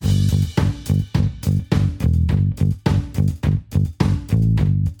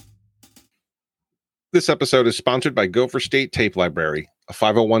This episode is sponsored by Gopher State Tape Library, a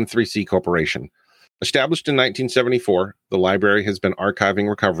 501(c) corporation. Established in 1974, the library has been archiving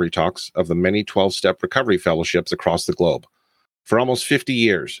recovery talks of the many 12-step recovery fellowships across the globe. For almost 50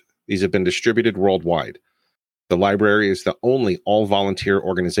 years, these have been distributed worldwide. The library is the only all-volunteer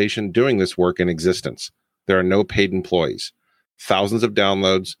organization doing this work in existence. There are no paid employees. Thousands of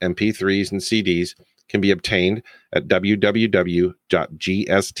downloads, MP3s, and CDs can be obtained at www.gstl.ecwid.com.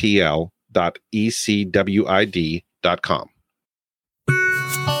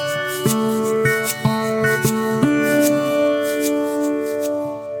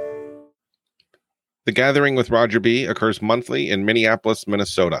 The Gathering with Roger B. occurs monthly in Minneapolis,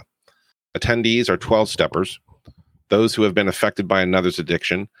 Minnesota. Attendees are 12-steppers, those who have been affected by another's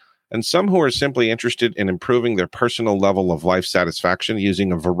addiction, and some who are simply interested in improving their personal level of life satisfaction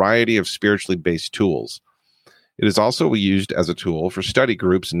using a variety of spiritually based tools. It is also used as a tool for study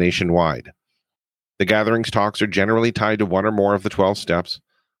groups nationwide. The Gatherings talks are generally tied to one or more of the 12 steps,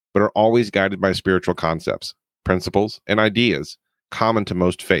 but are always guided by spiritual concepts, principles, and ideas common to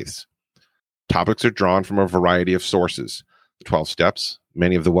most faiths. Topics are drawn from a variety of sources: the 12 steps,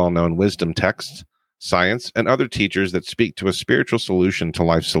 many of the well-known wisdom texts, science, and other teachers that speak to a spiritual solution to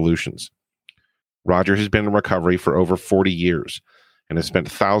life solutions. Roger has been in recovery for over 40 years and has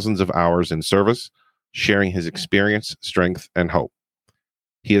spent thousands of hours in service, sharing his experience, strength, and hope.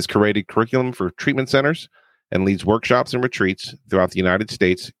 He has curated curriculum for treatment centers and leads workshops and retreats throughout the United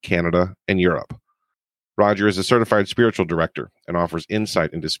States, Canada, and Europe. Roger is a certified spiritual director and offers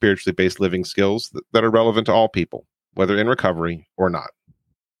insight into spiritually based living skills that are relevant to all people, whether in recovery or not.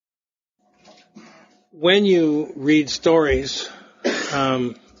 When you read stories,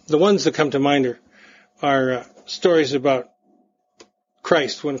 the ones that come to mind are stories about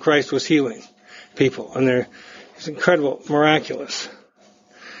Christ, when Christ was healing people, and they're incredible, miraculous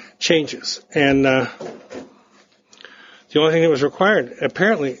changes. And the only thing that was required,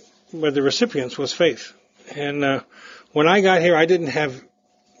 apparently, by the recipients was faith. And when I got here, I didn't have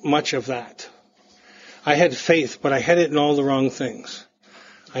much of that. I had faith, but I had it in all the wrong things.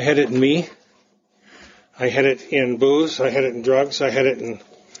 I had it in me. I had it in booze. I had it in drugs. I had it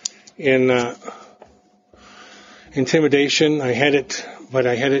in intimidation. I had it, but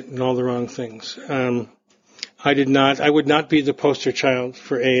I had it in all the wrong things. I would not be the poster child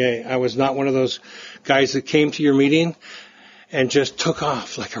for AA. I was not one of those guys that came to your meeting and just took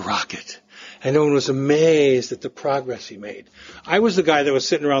off like a rocket. And no one was amazed at the progress he made. I was the guy that was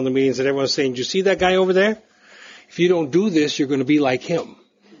sitting around the meetings and everyone was saying, "Do you see that guy over there? If you don't do this, you're going to be like him."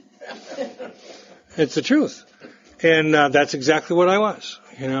 It's the truth. And that's exactly what I was.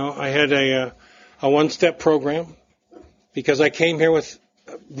 You know, I had a one-step program because I came here with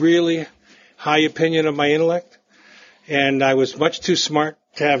a really high opinion of my intellect. And I was much too smart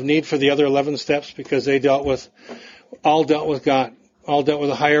to have need for the other 11 steps because they all dealt with God, all dealt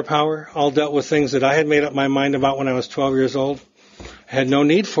with a higher power, all dealt with things that I had made up my mind about when I was 12 years old. I had no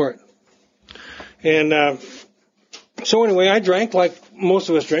need for it. And so anyway, I drank like most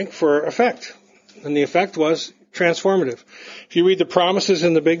of us drink for effect. And the effect was transformative. If you read the promises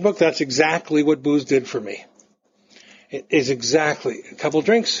in the big book, that's exactly what booze did for me. It is exactly a couple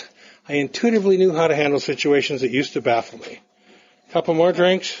drinks. I intuitively knew how to handle situations that used to baffle me. A couple more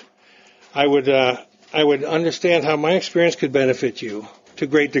drinks, I would understand how my experience could benefit you to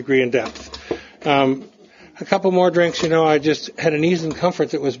great degree and depth. A couple more drinks, I just had an ease and comfort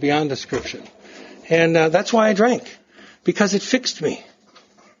that was beyond description. And that's why I drank, because it fixed me.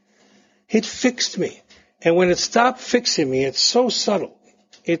 It fixed me. And when it stopped fixing me, it's so subtle.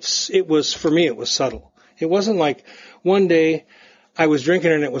 For me, it was subtle. It wasn't like one day I was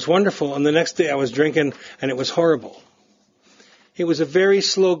drinking and it was wonderful, and the next day I was drinking and it was horrible. It was a very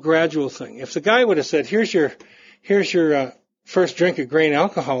slow, gradual thing. If the guy would have said, here's your first drink of grain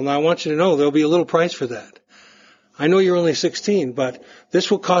alcohol, now I want you to know there'll be a little price for that. I know you're only 16, but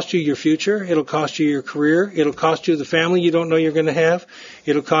this will cost you your future. It'll cost you your career. It'll cost you the family you don't know you're going to have.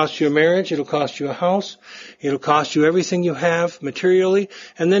 It'll cost you a marriage. It'll cost you a house. It'll cost you everything you have materially.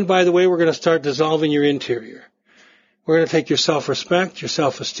 And then, by the way, we're going to start dissolving your interior. We're going to take your self-respect, your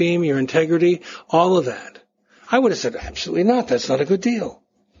self-esteem, your integrity, all of that. I would have said, absolutely not. That's not a good deal.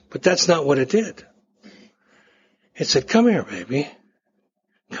 But that's not what it did. It said, come here, baby.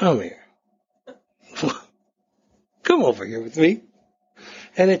 Come here. Come over here with me.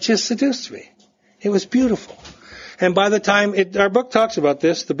 And it just seduced me. It was beautiful. And by the time, our book talks about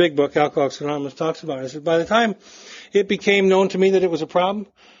this, the big book, Alcoholics Anonymous, talks about it. It said, by the time it became known to me that it was a problem,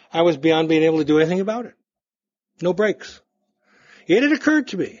 I was beyond being able to do anything about it. No breaks. It had occurred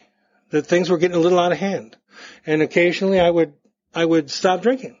to me that things were getting a little out of hand. And occasionally I would stop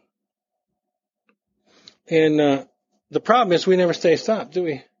drinking. And the problem is we never stay stopped, do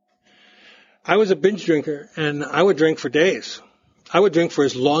we? I was a binge drinker, and I would drink for days. I would drink for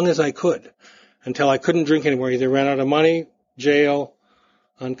as long as I could until I couldn't drink anymore. Either ran out of money, jail,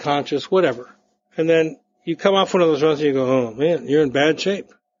 unconscious, whatever. And then you come off one of those runs and you go, oh, man, you're in bad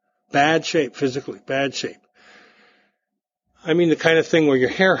shape. Bad shape, physically, bad shape. I mean the kind of thing where your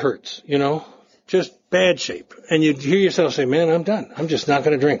hair hurts, you know, just bad shape. And you hear yourself say, man, I'm done. I'm just not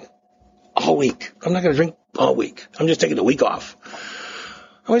going to drink all week. I'm not going to drink all week. I'm just taking the week off.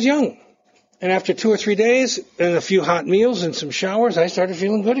 I was young. And after 2 or 3 days and a few hot meals and some showers, I started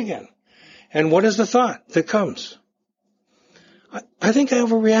feeling good again. And what is the thought that comes? I think I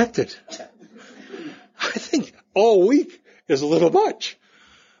overreacted. I think all week is a little much.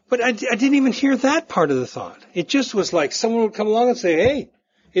 But I didn't even hear that part of the thought. It just was like someone would come along and say, hey,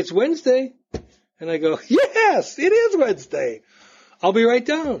 it's Wednesday. And I go, yes, it is Wednesday. I'll be right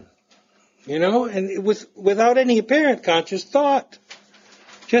down. You know, and it was without any apparent conscious thought.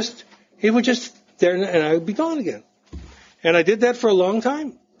 It would just there and I would be gone again. And I did that for a long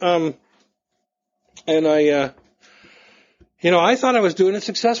time. And I thought I was doing it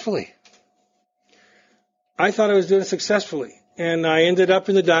successfully. And I ended up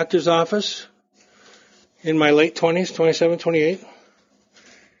in the doctor's office in my late 20s, 27, 28.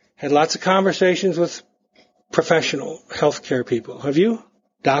 Had lots of conversations with professional healthcare people. Have you?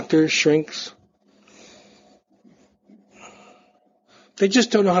 Doctors, shrinks. They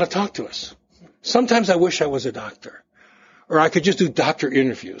just don't know how to talk to us. Sometimes I wish I was a doctor. Or I could just do doctor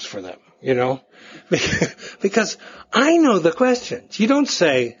interviews for them, you know? Because I know the questions. You don't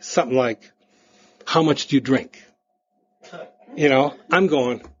say something like, how much do you drink? You know, I'm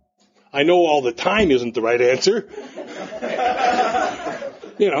going, I know all the time isn't the right answer.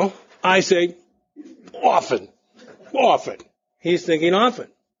 You know, I say, often. He's thinking often.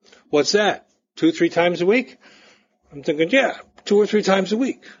 What's that? 2-3 times a week? I'm thinking, yeah, 2 or 3 times a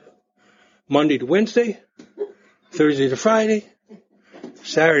week. Monday to Wednesday, Thursday to Friday,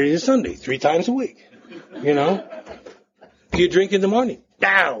 Saturday to Sunday, 3 times a week. You know? Do you drink in the morning?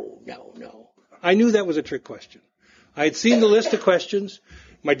 No. I knew that was a trick question. I had seen the list of questions.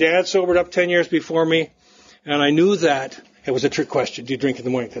 My dad sobered up 10 years before me, and I knew that it was a trick question. Do you drink in the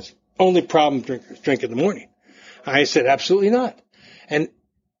morning? Because only problem drinkers drink in the morning. I said, absolutely not. And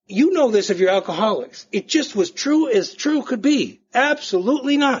you know this if you're alcoholics. It just was true as true could be.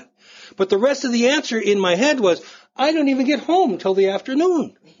 Absolutely not. But the rest of the answer in my head was, I don't even get home till the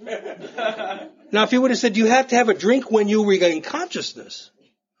afternoon. Now, if you would have said, you have to have a drink when you regain consciousness,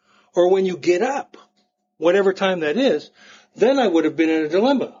 or when you get up, whatever time that is, then I would have been in a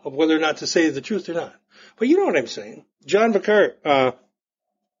dilemma of whether or not to say the truth or not. But you know what I'm saying. John Vicar,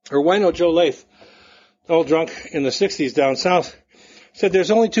 or Wino Joe Lath, all drunk in the 60s down south, said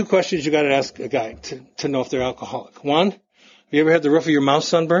there's only 2 questions you got to ask a guy to know if they're alcoholic. 1, have you ever had the roof of your mouth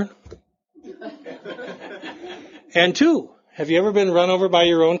sunburn? And 2, have you ever been run over by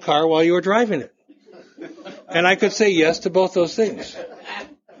your own car while you were driving it? And I could say yes to both those things.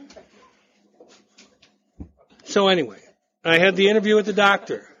 So anyway, I had the interview with the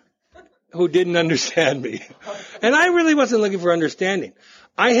doctor who didn't understand me. And I really wasn't looking for understanding.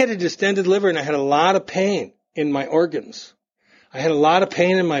 I had a distended liver and I had a lot of pain in my organs. I had a lot of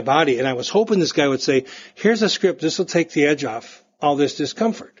pain in my body, and I was hoping this guy would say, here's a script, this will take the edge off all this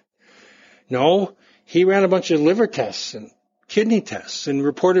discomfort. No, he ran a bunch of liver tests and kidney tests and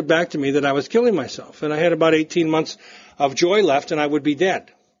reported back to me that I was killing myself. And I had about 18 months of joy left and I would be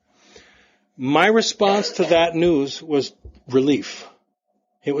dead. My response to that news was relief.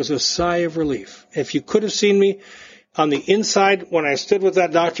 It was a sigh of relief. If you could have seen me on the inside when I stood with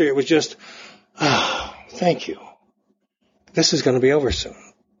that doctor, it was just, thank you. This is going to be over soon.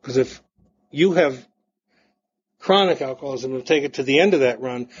 Because if you have chronic alcoholism and take it to the end of that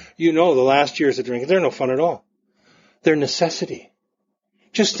run, you know the last years of drinking, they're no fun at all. They're necessity.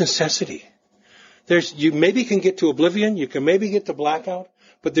 Just necessity. You maybe can get to oblivion, you can maybe get to blackout,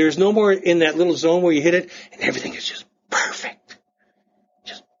 but there's no more in that little zone where you hit it and everything is just perfect.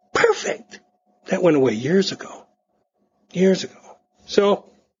 Just perfect. That went away years ago. So,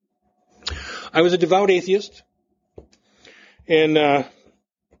 I was a devout atheist, and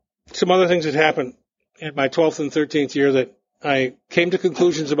some other things had happened in my 12th and 13th year that I came to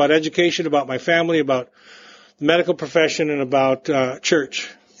conclusions about education, about my family, about the medical profession, and about church.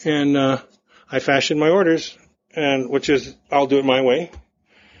 And I fashioned my orders, and which is, I'll do it my way.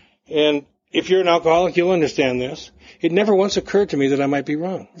 And if you're an alcoholic, you'll understand this. It never once occurred to me that I might be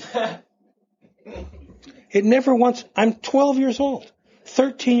wrong. It never once, I'm 12 years old,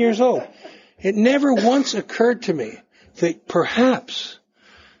 13 years old. It never once occurred to me that perhaps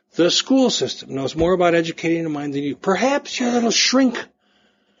The school system knows more about educating the mind than you. Perhaps your little shrink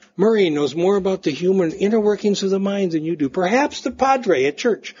Murray knows more about the human inner workings of the mind than you do. Perhaps the padre at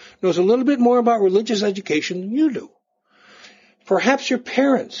church knows a little bit more about religious education than you do. Perhaps your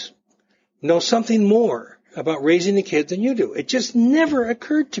parents know something more about raising the kids than you do. It just never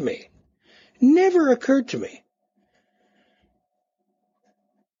occurred to me. Never occurred to me.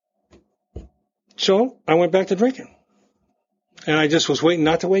 So I went back to drinking. And I just was waiting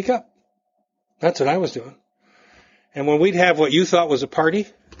not to wake up. That's what I was doing. And when we'd have what you thought was a party,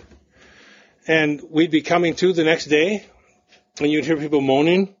 and we'd be coming to the next day, and you'd hear people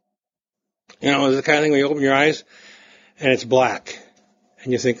moaning, you know, it was the kind of thing where you open your eyes, and it's black.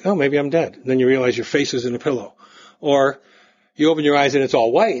 And you think, oh, maybe I'm dead. And then you realize your face is in a pillow. Or you open your eyes and it's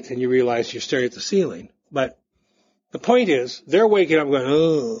all white, and you realize you're staring at the ceiling. But the point is, they're waking up going,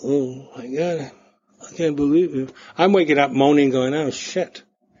 oh my God, I can't believe it. I'm waking up moaning going, oh shit,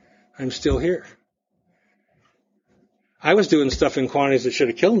 I'm still here. I was doing stuff in quantities that should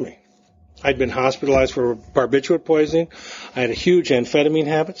have killed me. I'd been hospitalized for barbiturate poisoning. I had a huge amphetamine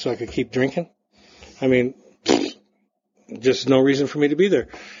habit, so I could keep drinking. I mean, just no reason for me to be there.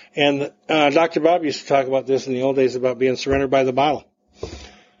 And Dr. Bob used to talk about this in the old days about being surrendered by the bottle.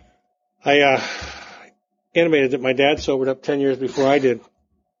 I intimated that my dad sobered up 10 years before I did.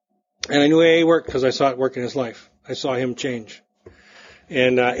 And I knew AA worked because I saw it work in his life. I saw him change.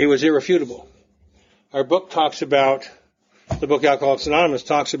 And it was irrefutable. Our book talks about, the book Alcoholics Anonymous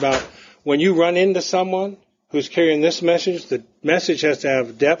talks about when you run into someone who's carrying this message, the message has to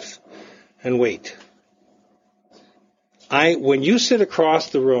have depth and weight. When you sit across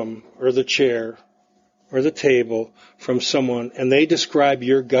the room or the chair or the table from someone and they describe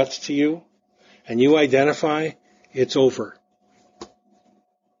your guts to you and you identify, it's over.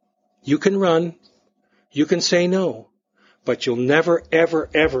 You can run, you can say no, but you'll never, ever,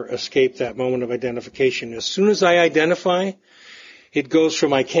 ever escape that moment of identification. As soon as I identify, it goes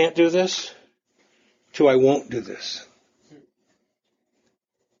from I can't do this to I won't do this.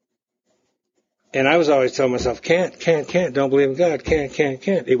 And I was always telling myself, can't, don't believe in God, can't.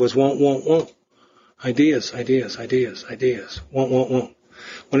 It was won't. Ideas. Won't.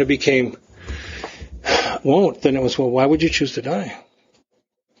 When it became won't, then it was, well, why would you choose to die?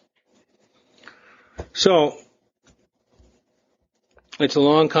 So, it's a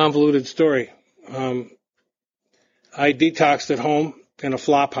long, convoluted story. I detoxed at home in a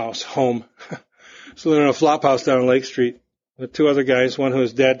flop house, So living in a flop house down on Lake Street with two other guys, one who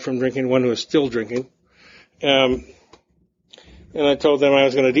was dead from drinking, one who was still drinking. And I told them I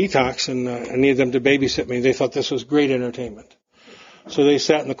was going to detox and I needed them to babysit me. They thought this was great entertainment. So they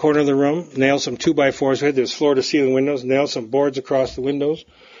sat in the corner of the room, nailed some 2x4s. We had this floor-to-ceiling windows, nailed some boards across the windows,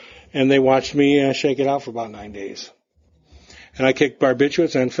 and they watched me shake it out for about 9 days. And I kicked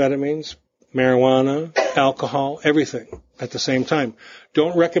barbiturates, amphetamines, marijuana, alcohol, everything at the same time.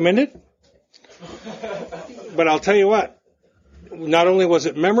 Don't recommend it, but I'll tell you what. Not only was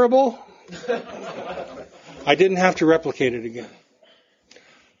it memorable, I didn't have to replicate it again.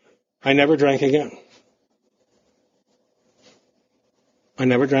 I never drank again.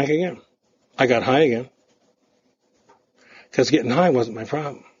 I got high again. Because getting high wasn't my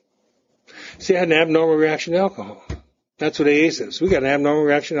problem. See, I had an abnormal reaction to alcohol. That's what AA says. We got an abnormal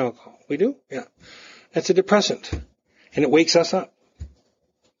reaction to alcohol. We do? Yeah. That's a depressant. And it wakes us up.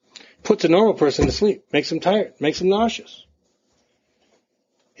 Puts a normal person to sleep. Makes them tired. Makes them nauseous.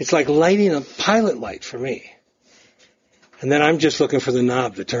 It's like lighting a pilot light for me. And then I'm just looking for the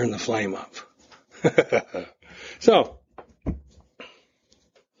knob to turn the flame up. So,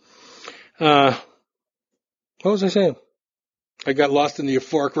 what was I saying? I got lost in the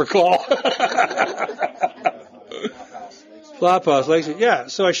euphoric recall. Flophouse, Lake Street. Yeah,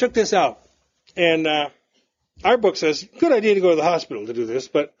 so I shook this out. And our book says, good idea to go to the hospital to do this,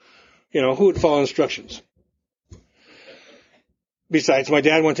 but, who would follow instructions? Besides, my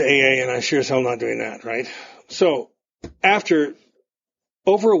dad went to AA, and I'm sure as hell not doing that, right? So, after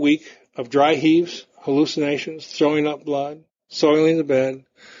over a week of dry heaves, hallucinations, throwing up blood, soiling the bed,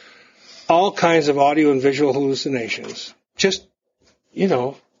 all kinds of audio and visual hallucinations, just,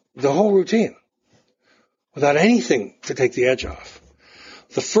 the whole routine, without anything to take the edge off.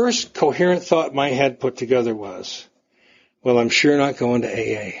 The first coherent thought my head put together was, well, I'm sure not going to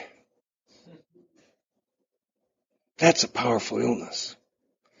AA. That's a powerful illness.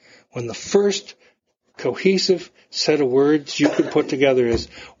 When the first cohesive set of words you can put together is,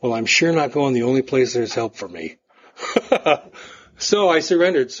 well, I'm sure not going the only place there's help for me. So I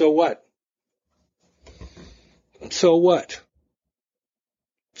surrendered. So what? So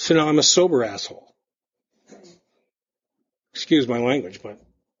now I'm a sober asshole. Excuse my language, but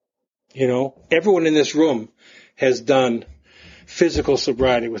You know, everyone in this room has done physical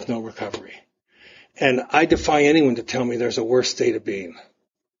sobriety with no recovery. And I defy anyone to tell me there's a worse state of being.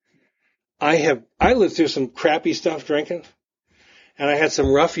 I lived through some crappy stuff drinking, and I had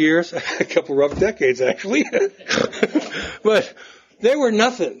some rough years, a couple rough decades actually, but they were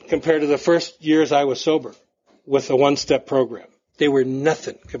nothing compared to the first years I was sober with the one-step program. They were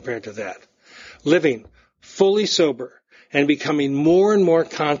nothing compared to that. Living fully sober and becoming more and more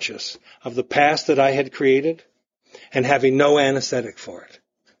conscious of the past that I had created and having no anesthetic for it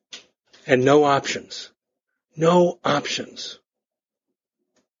and no options. No options.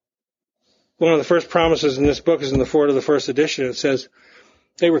 One of the first promises in this book is in the foreword of the first edition. It says,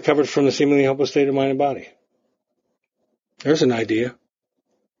 they recovered from the seemingly hopeless state of mind and body. There's an idea.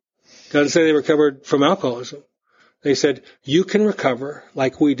 Doesn't say they recovered from alcoholism. They said, you can recover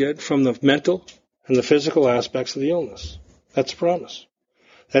like we did from the mental and the physical aspects of the illness. That's a promise.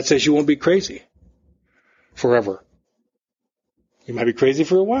 That says you won't be crazy forever. You might be crazy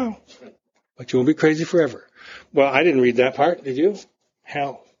for a while, but you won't be crazy forever. Well, I didn't read that part. Did you?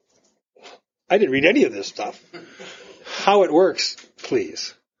 Hell. I didn't read any of this stuff. How it works,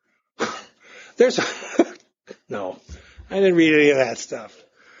 please. No, I didn't read any of that stuff.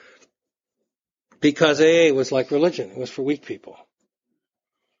 Because AA was like religion. It was for weak people.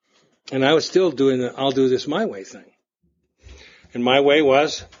 And I was still doing the I'll do this my way thing. And my way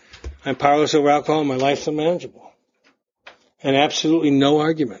was, I'm powerless over alcohol and my life's unmanageable. And absolutely no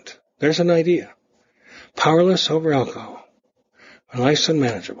argument. There's an idea. Powerless over alcohol. My life's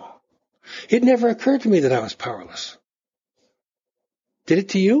unmanageable. It never occurred to me that I was powerless. Did it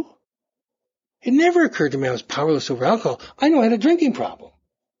to you? It never occurred to me I was powerless over alcohol. I knew I had a drinking problem.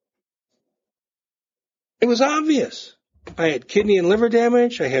 It was obvious. I had kidney and liver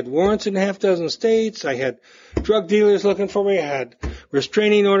damage. I had warrants in half dozen states. I had drug dealers looking for me. I had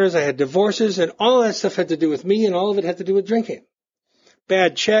restraining orders. I had divorces. And all that stuff had to do with me, and all of it had to do with drinking.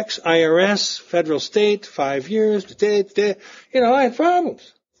 Bad checks, IRS, federal, state, 5 years. I had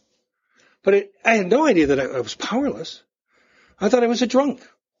problems. But I had no idea that I was powerless. I thought I was a drunk.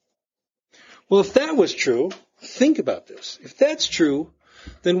 Well, if that was true, think about this. If that's true,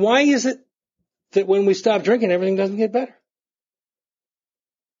 then why is it that when we stop drinking, everything doesn't get better?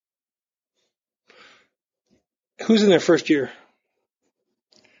 Who's in their first year?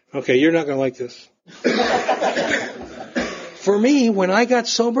 Okay, you're not going to like this. For me, when I got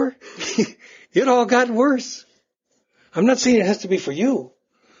sober, it all got worse. I'm not saying it has to be for you,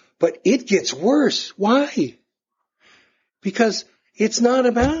 but it gets worse. Why? Because it's not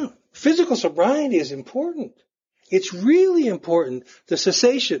about physical sobriety is important. It's really important, the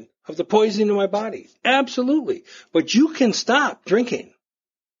cessation of the poisoning in my body. Absolutely. But you can stop drinking.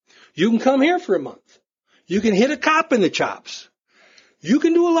 You can come here for a month. You can hit a cop in the chops. You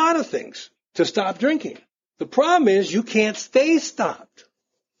can do a lot of things to stop drinking. The problem is you can't stay stopped.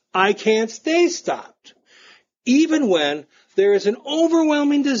 I can't stay stopped. Even when there is an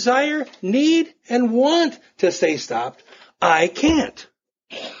overwhelming desire, need, and want to stay stopped, I can't.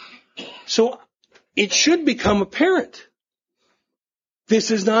 So it should become apparent.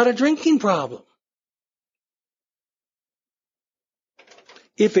 This is not a drinking problem.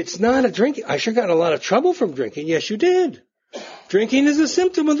 If it's not a drinking, I sure got in a lot of trouble from drinking. Yes, you did. Drinking is a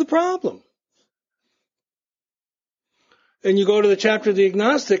symptom of the problem. And you go to the chapter of the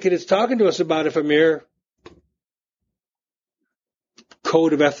agnostic, and it's talking to us about if a mere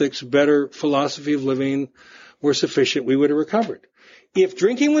code of ethics, better philosophy of living were sufficient, we would have recovered. If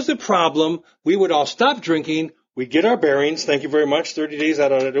drinking was the problem, we would all stop drinking. We'd get our bearings. Thank you very much. 30 days,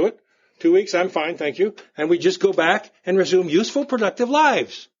 that ought to do it. 2 weeks, I'm fine, thank you. And we just go back and resume useful, productive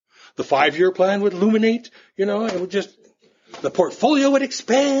lives. The 5-year plan would illuminate, it would just, the portfolio would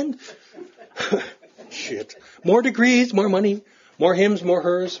expand. Shit. More degrees, more money, more hims, more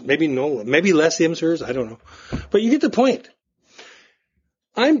hers. Maybe less hims, hers, I don't know. But you get the point.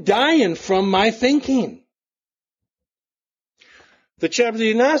 I'm dying from my thinking. The chapter of the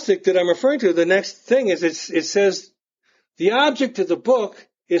agnostic that I'm referring to, the next thing is it says the object of the book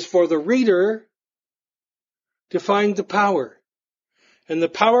is for the reader to find the power. And the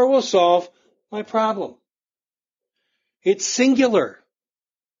power will solve my problem. It's singular.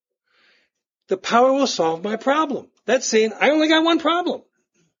 The power will solve my problem. That's saying I only got one problem.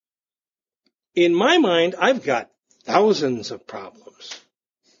 In my mind, I've got thousands of problems.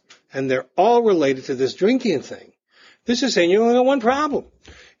 And they're all related to this drinking thing. This is saying you only got one problem.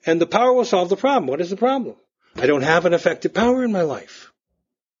 And the power will solve the problem. What is the problem? I don't have an effective power in my life.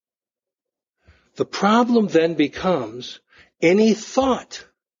 The problem then becomes any thought,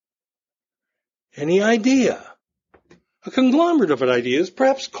 any idea a conglomerate of ideas,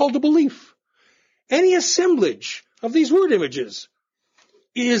 perhaps called a belief. Any assemblage of these word images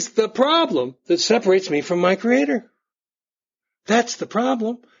is the problem that separates me from my Creator. That's the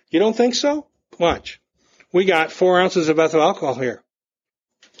problem. You don't think so? Watch. We got 4 ounces of ethyl alcohol here.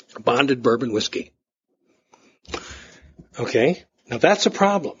 Bonded bourbon whiskey. Okay, now that's a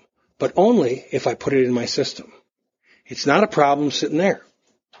problem, but only if I put it in my system. It's not a problem sitting there.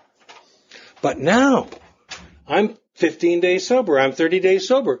 But now, I'm 15 days sober, I'm 30 days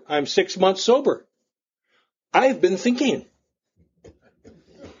sober, I'm 6 months sober. I've been thinking.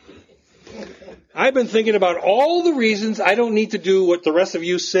 I've been thinking about all the reasons I don't need to do what the rest of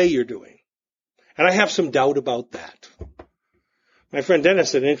you say you're doing. And I have some doubt about that. My friend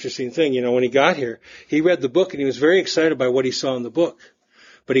Dennis said an interesting thing. When he got here, he read the book and he was very excited by what he saw in the book.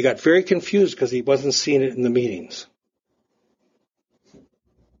 But he got very confused because he wasn't seeing it in the meetings.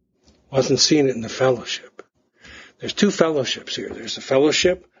 Wasn't seeing it in the fellowship. There's 2 fellowships here. There's the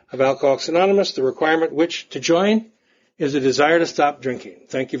fellowship of Alcoholics Anonymous, the requirement which to join is a desire to stop drinking.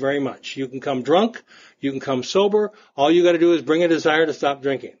 Thank you very much. You can come drunk. You can come sober. All you got to do is bring a desire to stop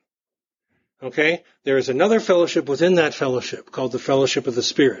drinking. Okay? There is another fellowship within that fellowship called the Fellowship of the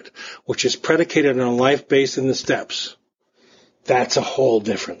Spirit, which is predicated on a life based in the steps. That's a whole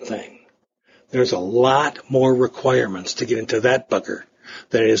different thing. There's a lot more requirements to get into that bugger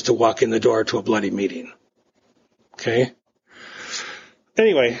than it is to walk in the door to a bloody meeting. Okay?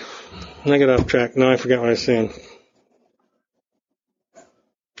 Anyway, I got off track. Now I forgot what I was saying.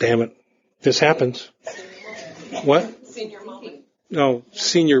 Damn it. This happens. What? Senior moment. No,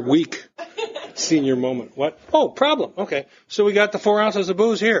 senior week. Senior moment. What? Oh, problem. Okay. So we got the 4 ounces of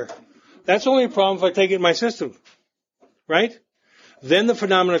booze here. That's only a problem if I take it in my system. Right? Then the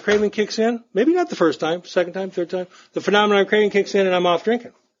phenomenon of craving kicks in. Maybe not the first time, second time, third time. The phenomenon of craving kicks in and I'm off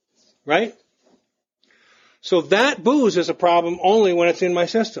drinking. Right? So that booze is a problem only when it's in my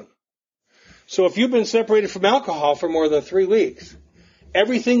system. So if you've been separated from alcohol for more than 3 weeks,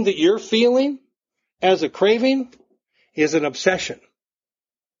 everything that you're feeling as a craving is an obsession.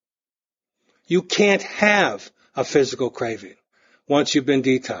 You can't have a physical craving once you've been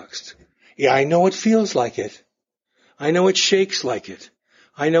detoxed. Yeah, I know it feels like it. I know it shakes like it.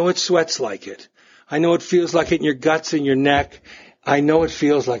 I know it sweats like it. I know it feels like it in your guts and your neck. I know it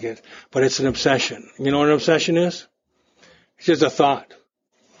feels like it, but it's an obsession. You know what an obsession is? It's just a thought.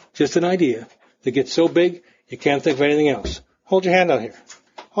 Just an idea that gets so big you can't think of anything else. Hold your hand out here.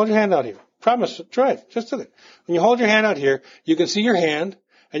 Hold your hand out here. Promise, try it. Just do it. When you hold your hand out here, you can see your hand,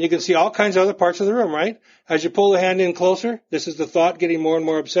 and you can see all kinds of other parts of the room, right? As you pull the hand in closer, this is the thought getting more and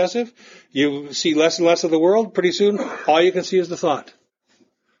more obsessive. You see less and less of the world. Pretty soon, all you can see is the thought.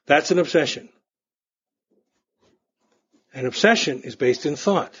 That's an obsession. An obsession is based in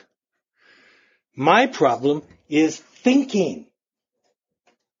thought. My problem is thinking.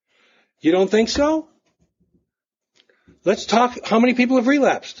 You don't think so? Let's talk. How many people have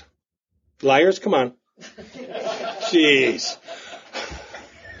relapsed? Liars, come on. Jeez.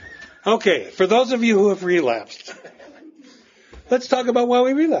 Okay, for those of you who have relapsed, let's talk about why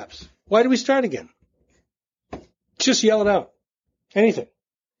we relapse. Why do we start again? Just yell it out. Anything.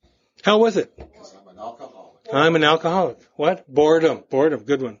 Hell with it. Because I'm an alcoholic. I'm an alcoholic. What? Boredom. Boredom.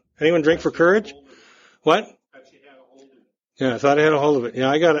 Good one. Anyone drink for courage? What? Yeah, I thought I had a hold of it. Yeah,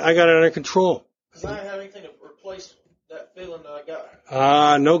 I got it under control. Because I don't have anything to replace that feeling that I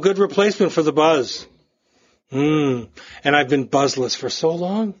got. No good replacement for the buzz. And I've been buzzless for so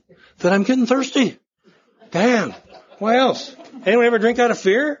long that I'm getting thirsty. Damn. What else? Anyone ever drink out of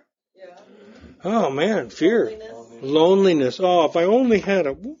fear? Yeah. Oh, man, fear. Loneliness. Oh, if I only had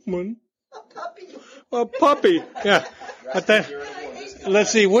a woman. A puppy. A puppy. Yeah. But that,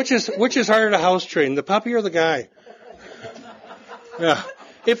 let's see, which is harder to house train, the puppy or the guy? Yeah.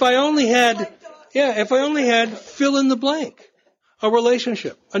 If I only had fill in the blank. A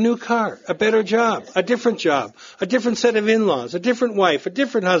relationship, a new car, a better job, a different set of in-laws, a different wife, a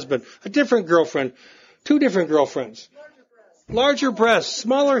different husband, a different girlfriend, 2 different girlfriends, larger breasts,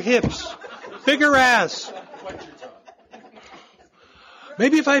 smaller hips, bigger ass.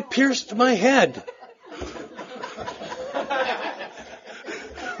 Maybe if I pierced my head,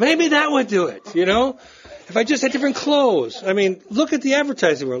 maybe that would do it, you know? If I just had different clothes. I mean, look at the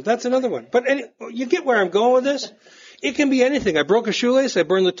advertising world. That's another one. But you get where I'm going with this? It can be anything. I broke a shoelace, I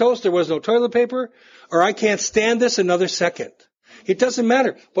burned the toast, there was no toilet paper, or I can't stand this another second. It doesn't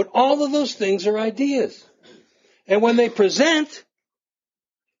matter. But all of those things are ideas. And when they present,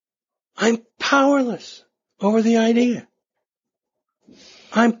 I'm powerless over the idea.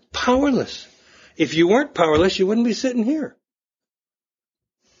 I'm powerless. If you weren't powerless, you wouldn't be sitting here.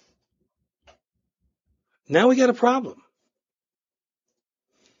 Now we got a problem.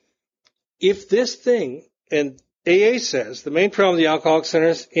 if this thing, and AA says, the main problem of the Alcoholic Center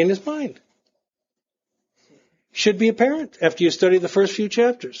is in his mind, should be apparent after you study the first few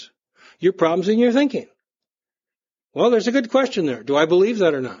chapters. Your problem's in your thinking. Well, there's a good question there. Do I believe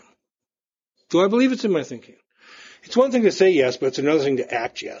that or not? Do I believe it's in my thinking? It's one thing to say yes, but it's another thing to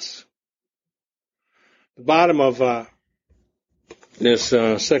act yes. The bottom of this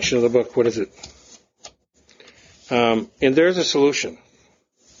section of the book, what is it? And there's a solution.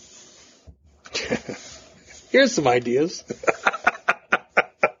 Here's some ideas.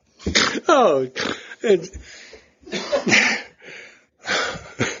 Oh,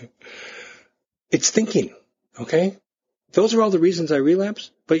 it's thinking, okay? Those are all the reasons I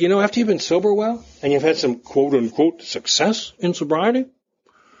relapse. But after you've been sober a while, and you've had some quote-unquote success in sobriety,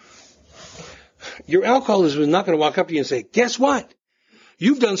 your alcoholism is not going to walk up to you and say, guess what?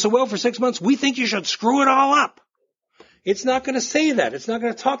 You've done so well for 6 months, we think you should screw it all up. It's not going to say that. It's not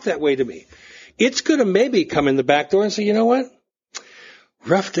going to talk that way to me. It's going to maybe come in the back door and say, you know what?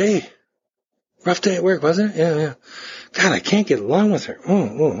 Rough day. Rough day at work, wasn't it? Yeah. God, I can't get along with her.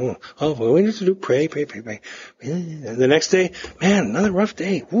 Oh, what we need to do, pray. And the next day, man, another rough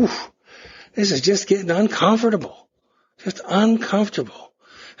day. Oof. This is just getting uncomfortable. Just uncomfortable.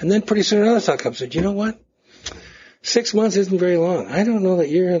 And then pretty soon another thought comes in, you know what? 6 months isn't very long. I don't know that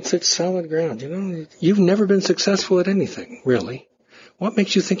you're on such solid ground. You've never been successful at anything, really. What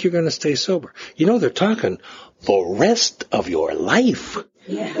makes you think you're going to stay sober? They're talking the rest of your life.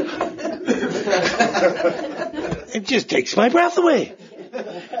 Yeah. It just takes my breath away.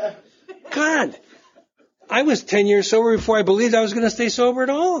 God, I was 10 years sober before I believed I was going to stay sober at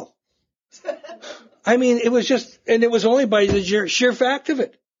all. I mean, it was just, and it was only by the sheer fact of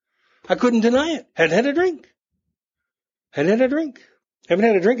it. I couldn't deny it. Hadn't had a drink. I haven't had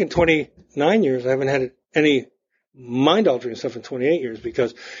a drink in 29 years. I haven't had any mind-altering stuff in 28 years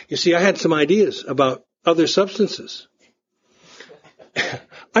because, you see, I had some ideas about other substances.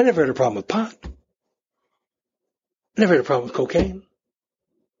 I never had a problem with pot. I never had a problem with cocaine.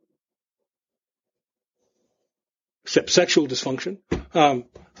 Except sexual dysfunction.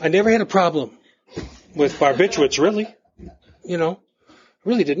 I never had a problem with barbiturates, really.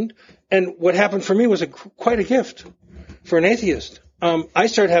 Really didn't. And what happened for me was quite a gift for an atheist. I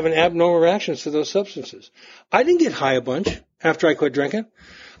started having abnormal reactions to those substances. I didn't get high a bunch after I quit drinking.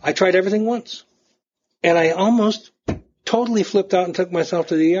 I tried everything once. And I almost totally flipped out and took myself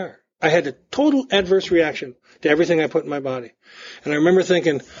to the ER. I had a total adverse reaction to everything I put in my body. And I remember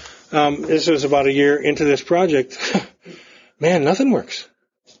thinking, this was about a year into this project, man, nothing works.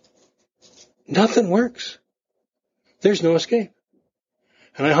 Nothing works. There's no escape.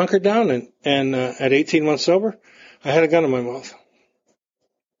 And I hunkered down and at 18 months sober, I had a gun in my mouth.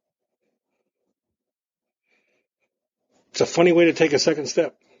 It's a funny way to take a second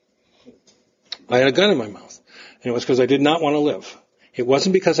step. I had a gun in my mouth. And it was because I did not want to live. It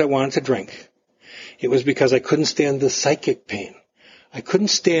wasn't because I wanted to drink. It was because I couldn't stand the psychic pain. I couldn't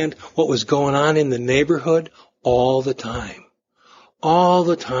stand what was going on in the neighborhood all the time. All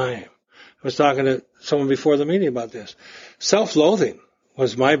the time. I was talking to someone before the meeting about this. Self-loathing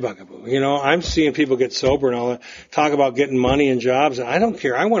was my bugaboo. I'm seeing people get sober and all that, talk about getting money and jobs, and I don't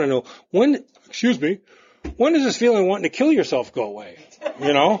care. I want to know when does this feeling of wanting to kill yourself go away?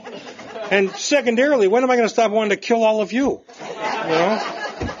 And secondarily, when am I going to stop wanting to kill all of you?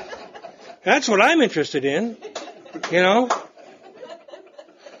 That's what I'm interested in.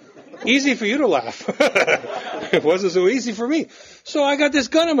 Easy for you to laugh. It wasn't so easy for me. So I got this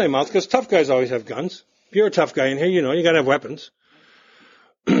gun in my mouth because tough guys always have guns. If you're a tough guy in here, you got to have weapons.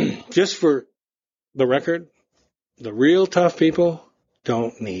 Just for the record, the real tough people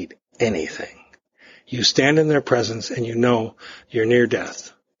don't need anything. You stand in their presence and you're near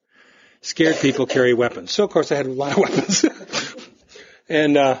death. Scared people carry weapons. So, of course, I had a lot of weapons.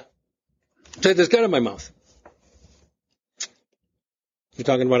 And so I had this gun in my mouth. You're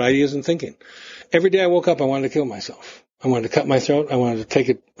talking about ideas and thinking. Every day I woke up, I wanted to kill myself. I wanted to cut my throat. I wanted to take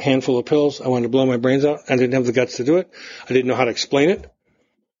a handful of pills. I wanted to blow my brains out. I didn't have the guts to do it. I didn't know how to explain it.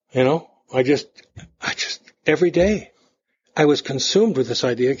 I just, every day, I was consumed with this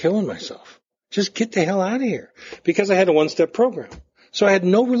idea of killing myself. Just get the hell out of here. Because I had a one-step program. So I had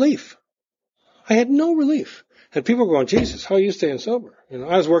no relief. And people were going, Jesus, how are you staying sober?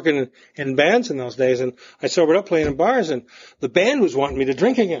 I was working in bands in those days, and I sobered up playing in bars, and the band was wanting me to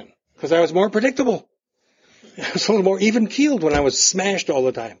drink again because I was more predictable. I was a little more even-keeled when I was smashed all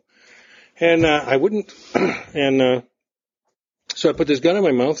the time. And I wouldn't. And so I put this gun in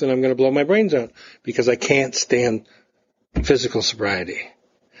my mouth, and I'm going to blow my brains out because I can't stand physical sobriety.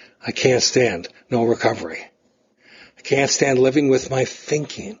 I can't stand no recovery. I can't stand living with my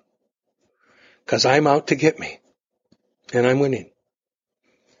thinking. because I'm out to get me, and I'm winning.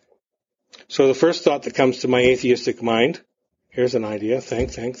 So the first thought that comes to my atheistic mind, here's an idea,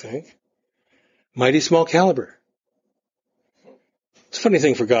 think. Mighty small caliber. It's a funny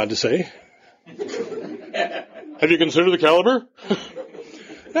thing for God to say. Have you considered the caliber?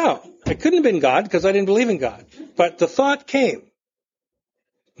 No, it couldn't have been God because I didn't believe in God. But the thought came.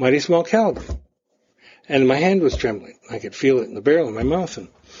 Mighty small caliber. And my hand was trembling. I could feel it in the barrel of my mouth. And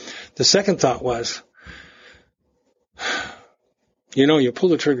the second thought was, you pull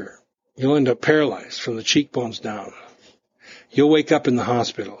the trigger. You'll end up paralyzed from the cheekbones down. You'll wake up in the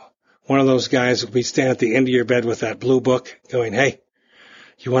hospital. One of those guys will be standing at the end of your bed with that blue book going, hey,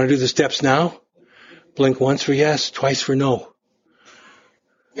 you want to do the steps now? Blink once for yes, twice for no.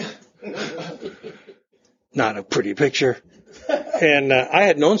 Not a pretty picture. And I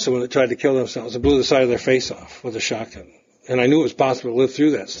had known someone that tried to kill themselves and blew the side of their face off with a shotgun. And I knew it was possible to live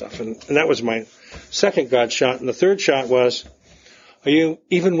through that stuff. And that was my second God shot. And the third shot was, are you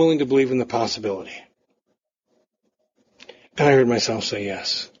even willing to believe in the possibility? And I heard myself say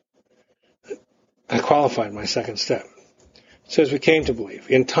yes. I qualified my second step. It says we came to believe.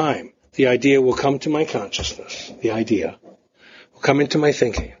 In time, the idea will come to my consciousness. The idea will come into my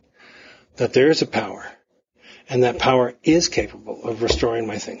thinking that there is a power, and that power is capable of restoring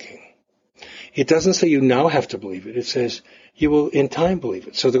my thinking. It doesn't say you now have to believe it. It says you will in time believe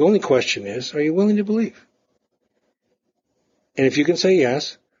it. So the only question is, are you willing to believe? And if you can say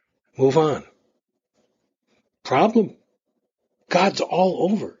yes, move on. Problem. God's all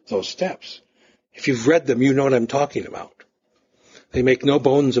over those steps. If you've read them, you know what I'm talking about. They make no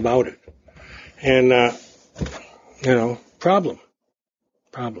bones about it. And, problem.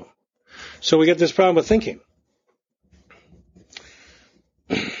 So we get this problem with thinking.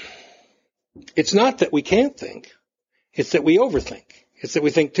 It's not that we can't think. It's that we overthink. It's that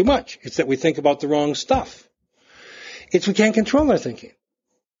we think too much. It's that we think about the wrong stuff. It's we can't control our thinking.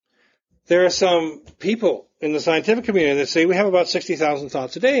 There are some people in the scientific community that say we have about 60,000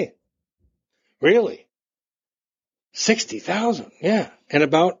 thoughts a day. Really? 60,000? Yeah. And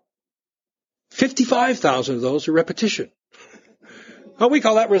about 55,000 of those are repetition. Oh, we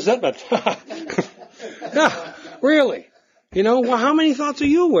call that resentment. Yeah, really. Well, how many thoughts are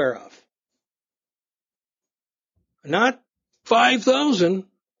you aware of? Not 5,000.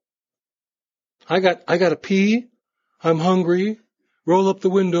 I got to pee. I'm hungry. Roll up the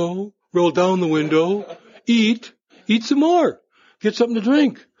window. Roll down the window. Eat some more. Get something to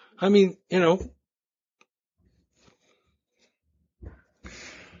drink. I mean,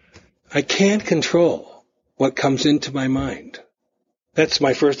 I can't control what comes into my mind. That's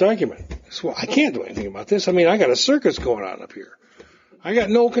my first argument. Well, I can't do anything about this. I mean, I got a circus going on up here. I got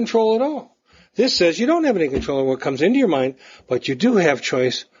no control at all. This says you don't have any control over what comes into your mind, but you do have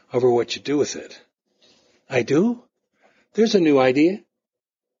choice over what you do with it. I do? There's a new idea.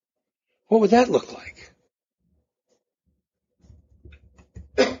 What would that look like?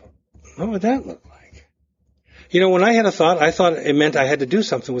 What would that look like? When I had a thought, I thought it meant I had to do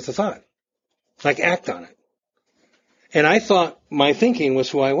something with the thought. Like act on it. And I thought my thinking was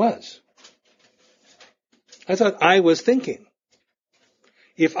who I was. I thought I was thinking.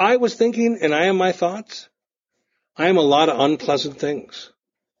 If I was thinking and I am my thoughts, I am a lot of unpleasant things.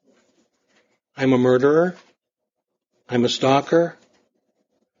 I'm a murderer. I'm a stalker.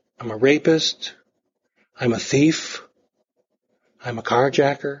 I'm a rapist. I'm a thief. I'm a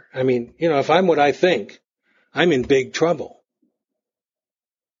carjacker. I mean, if I'm what I think, I'm in big trouble.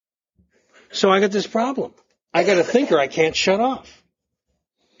 So I got this problem. I got a thinker I can't shut off.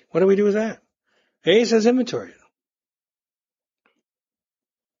 What do we do with that? A says inventory it.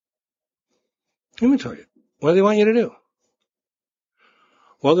 Inventory it. What do they want you to do?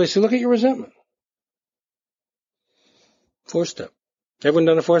 Well, they say, look at your resentment. 4-step. Everyone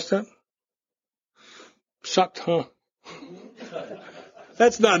done a 4-step? Sucked, huh?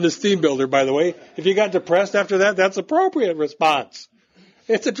 That's not an esteem builder, by the way. If you got depressed after that, that's appropriate response.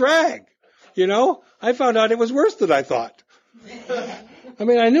 It's a drag. I found out it was worse than I thought. I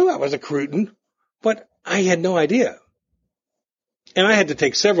mean, I knew I was a cruton, but I had no idea. And I had to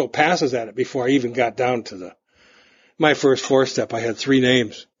take several passes at it before I even got down to my first 4-step. I had 3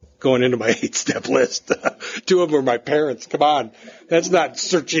 names going into my 8-step list. 2 of them were my parents. Come on. That's not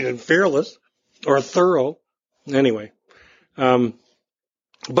searching and fearless or thorough. Anyway.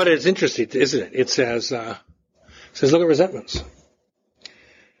 But it's interesting, isn't it? It says, look at resentments.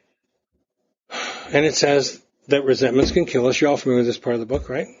 And it says that resentments can kill us. You're all familiar with this part of the book,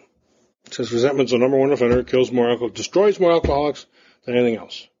 right? It says resentment's the number one offender. It kills more alcohol, destroys more alcoholics than anything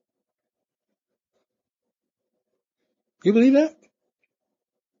else. You believe that?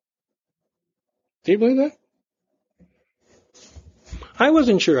 Do you believe that? I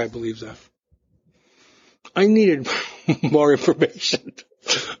wasn't sure I believed that. I needed more information.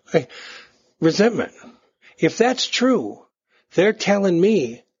 Resentment. If that's true, they're telling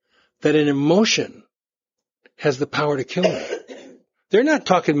me that an emotion has the power to kill me. They're not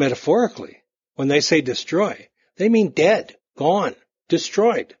talking metaphorically when they say destroy. They mean dead, gone,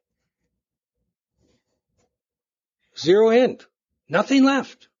 destroyed. Zero end. Nothing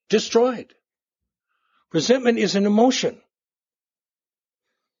left. Destroyed. Resentment is an emotion.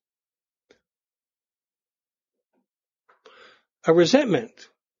 A resentment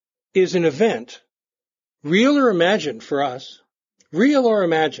is an event, real or imagined for us, real or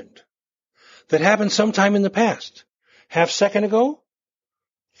imagined, that happened sometime in the past. Half second ago,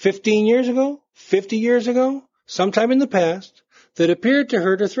 15 years ago, 50 years ago, sometime in the past, that appeared to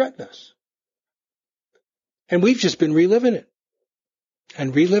hurt or threaten us. And we've just been reliving it.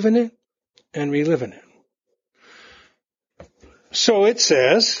 And reliving it. And reliving it. So it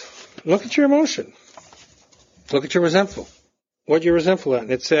says, look at your emotion. Look at your resentful. What you're resentful at.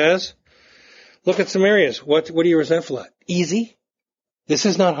 And it says, look at some areas. What are you resentful at? Easy. This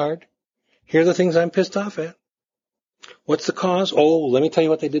is not hard. Here are the things I'm pissed off at. What's the cause? Oh, let me tell you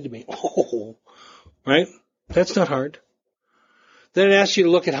what they did to me. Oh, right? That's not hard. Then it asks you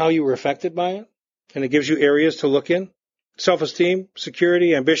to look at how you were affected by it. And it gives you areas to look in. Self-esteem,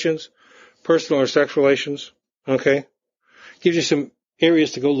 security, ambitions, personal or sex relations. Okay? Gives you some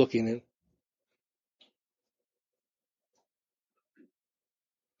areas to go looking in.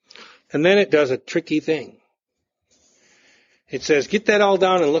 And then it does a tricky thing. It says, get that all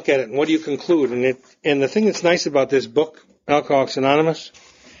down and look at it, and what do you conclude? And the thing that's nice about this book, Alcoholics Anonymous,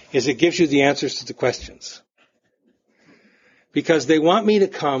 is it gives you the answers to the questions. Because they want me to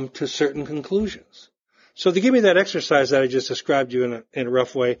come to certain conclusions. So they give me that exercise that I just described you in a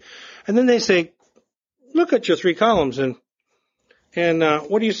rough way. And then they say, look at your 3 columns, and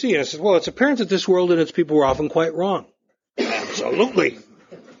what do you see? And I said, well, it's apparent that this world and its people were often quite wrong. Absolutely.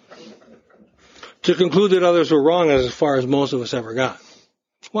 To conclude that others were wrong is as far as most of us ever got.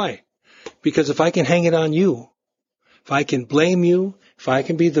 Why? Because if I can hang it on you, if I can blame you, if I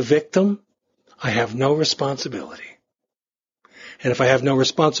can be the victim, I have no responsibility. And if I have no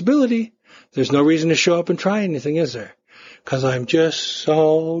responsibility, there's no reason to show up and try anything, is there? Because I'm just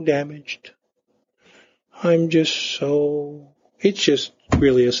so damaged. It's just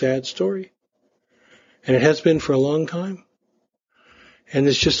really a sad story. And it has been for a long time. And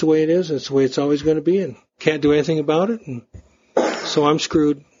it's just the way it is. It's the way it's always going to be. And can't do anything about it. And so I'm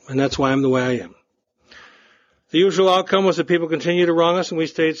screwed. And that's why I'm the way I am. The usual outcome was that people continued to wrong us and we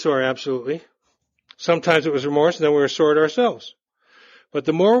stayed sore. Absolutely. Sometimes it was remorse and then we were sore at ourselves. But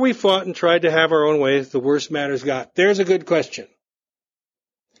the more we fought and tried to have our own way, the worse matters got. There's a good question.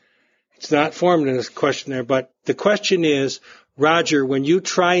 It's not formed in this question there, but the question is, Roger, when you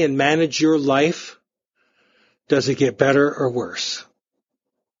try and manage your life, does it get better or worse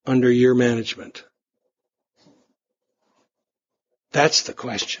under your management? That's the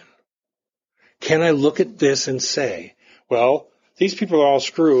question. Can I look at this and say, well, these people are all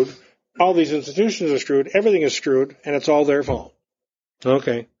screwed, all these institutions are screwed, everything is screwed, and it's all their fault.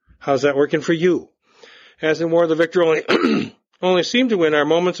 Okay, how's that working for you? As in war, the victor only seemed to win. Our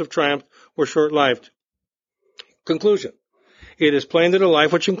moments of triumph were short-lived. Conclusion. It is plain that a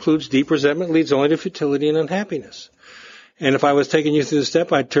life which includes deep resentment leads only to futility and unhappiness. And if I was taking you through the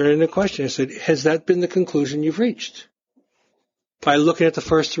step, I'd turn it into a question. I said, has that been the conclusion you've reached? By looking at the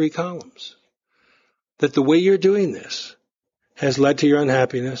first 3 columns. That the way you're doing this has led to your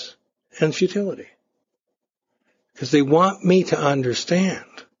unhappiness and futility. Because they want me to understand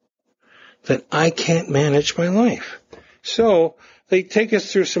that I can't manage my life. So they take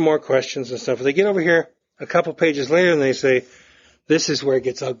us through some more questions and stuff. They get over here a couple pages later and they say, this is where it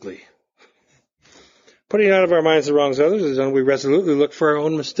gets ugly. Putting out of our minds the wrongs of others is done. We resolutely look for our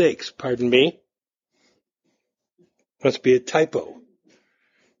own mistakes. Pardon me. Must be a typo.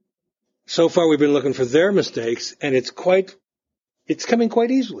 So far we've been looking for their mistakes, and it's coming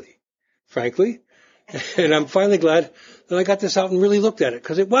quite easily, frankly. And I'm finally glad that I got this out and really looked at it,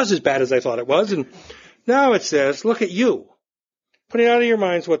 because it was as bad as I thought it was. And now it says, look at you. Putting out of your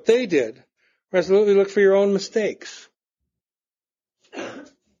minds what they did. Resolutely look for your own mistakes.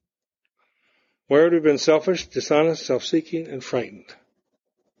 Where have we been selfish, dishonest, self-seeking, and frightened?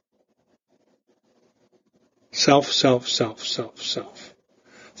 Self.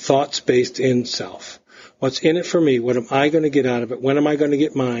 Thoughts based in self. What's in it for me? What am I going to get out of it? When am I going to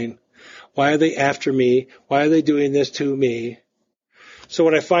get mine? Why are they after me? Why are they doing this to me? So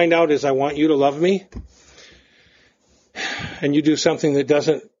what I find out is I want you to love me, and you do something that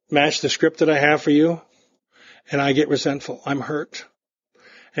doesn't match the script that I have for you, and I get resentful. I'm hurt.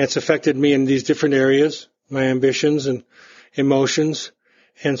 And it's affected me in these different areas, my ambitions and emotions.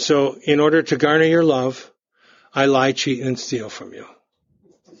 And so in order to garner your love, I lie, cheat, and steal from you.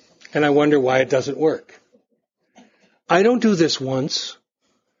 And I wonder why it doesn't work. I don't do this once.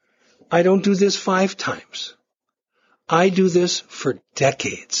 I don't do this 5 times. I do this for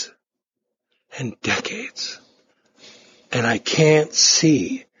decades and decades. And I can't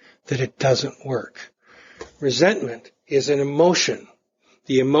see that it doesn't work. Resentment is an emotion.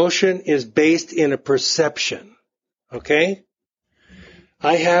 The emotion is based in a perception. Okay?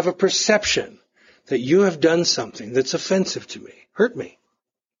 I have a perception that you have done something that's offensive to me, hurt me.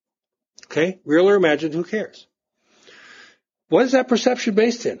 Okay? Real or imagined, who cares? What is that perception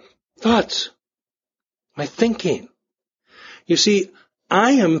based in? Thoughts. My thinking. You see,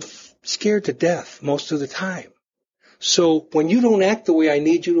 I am scared to death most of the time. So when you don't act the way I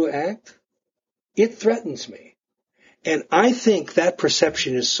need you to act, it threatens me. And I think that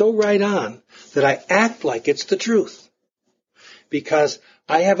perception is so right on that I act like it's the truth. Because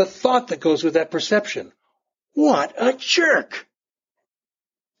I have a thought that goes with that perception. What a jerk!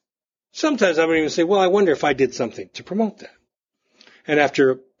 Sometimes I would even say, well, I wonder if I did something to promote that. And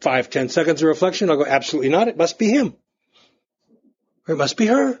after 5-10 seconds of reflection, I'll go, absolutely not. It must be him. Or it must be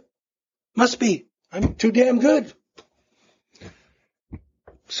her. Must be. I'm too damn good.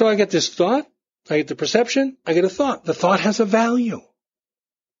 So I get this thought. I get the perception. I get a thought. The thought has a value.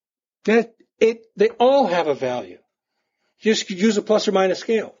 They all have a value. Just use a plus or minus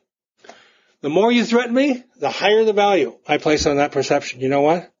scale. The more you threaten me, the higher the value I place on that perception. You know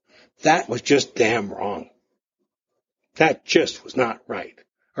what? That was just damn wrong. That just was not right.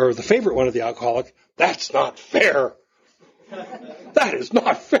 Or the favorite one of the alcoholic, that's not fair. That is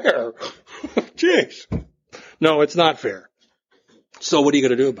not fair. Jeez. No, it's not fair. So what are you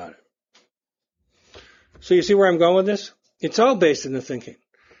going to do about it? So you see where I'm going with this? It's all based in the thinking.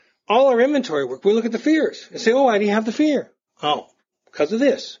 All our inventory work, we look at the fears and say, oh, why do you have the fear? Oh, because of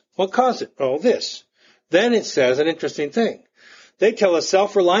this. What caused it? Oh, this. Then it says an interesting thing. They tell us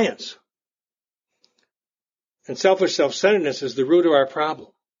self-reliance. And selfish self-centeredness is the root of our problem.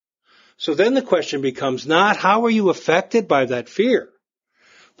 So then the question becomes not how are you affected by that fear,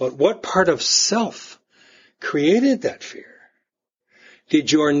 but what part of self created that fear?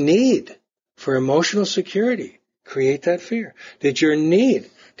 Did your need for emotional security create that fear? Did your need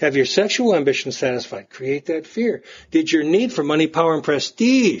to have your sexual ambition satisfied create that fear? Did your need for money, power, and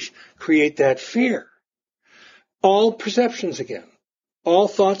prestige create that fear? All perceptions again. All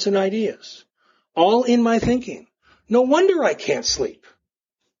thoughts and ideas. All in my thinking. No wonder I can't sleep.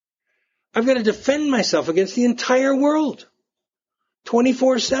 I've got to defend myself against the entire world.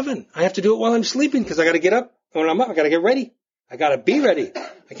 24/7. I have to do it while I'm sleeping because I got to get up. When I'm up, I got to get ready. I got to be ready.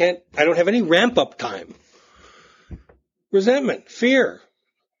 I don't have any ramp up time. Resentment, fear.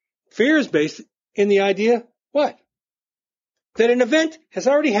 Fear is based in the idea, what? That an event has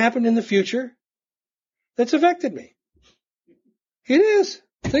already happened in the future that's affected me. It is.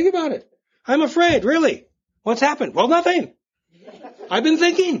 Think about it. I'm afraid, really. What's happened? Well, nothing. I've been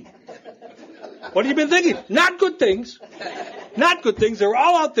thinking. What have you been thinking? Not good things. Not good things. They're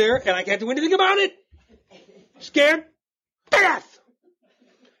all out there, and I can't do anything about it. Scared? Death!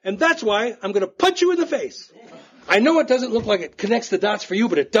 And that's why I'm going to punch you in the face. I know it doesn't look like it connects the dots for you,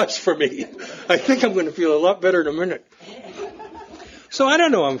 but it does for me. I think I'm going to feel a lot better in a minute. So I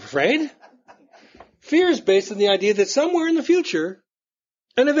don't know I'm afraid. Fear is based on the idea that somewhere in the future,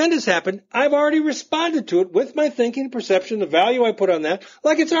 an event has happened. I've already responded to it with my thinking, perception, the value I put on that,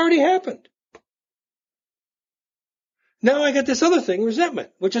 like it's already happened. Now I got this other thing,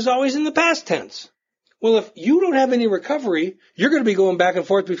 resentment, which is always in the past tense. Well, if you don't have any recovery, you're going to be going back and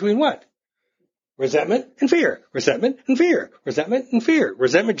forth between what? Resentment and fear. Resentment and fear. Resentment and fear.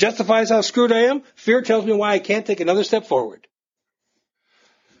 Resentment justifies how screwed I am. Fear tells me why I can't take another step forward.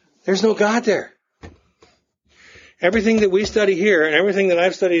 There's no God there. Everything that we study here and everything that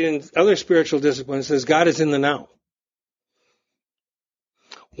I've studied in other spiritual disciplines says God is in the now.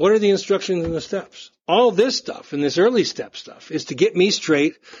 What are the instructions and the steps? All this stuff and this early step stuff is to get me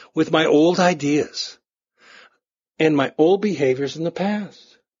straight with my old ideas and my old behaviors in the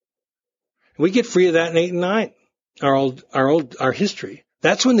past. We get free of that in 8 and 9, our history.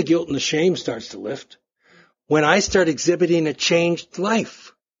 That's when the guilt and the shame starts to lift. When I start exhibiting a changed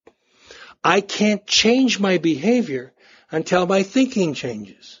life. I can't change my behavior until my thinking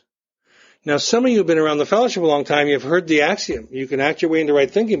changes. Now, some of you have been around the fellowship a long time. You've heard the axiom. You can act your way into right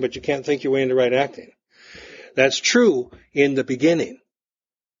thinking, but you can't think your way into right acting. That's true in the beginning.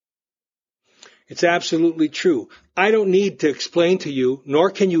 It's absolutely true. I don't need to explain to you, nor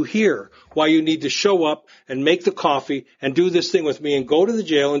can you hear, why you need to show up and make the coffee and do this thing with me and go to the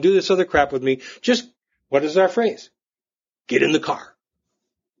jail and do this other crap with me. Just, what is our phrase? Get in the car.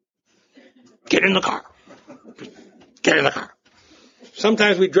 Get in the car. Get in the car.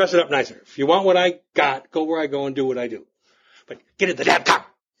 Sometimes we dress it up nicer. If you want what I got, go where I go and do what I do. But get in the damn car.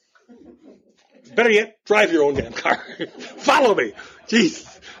 Better yet, drive your own damn car. Follow me. Jeez.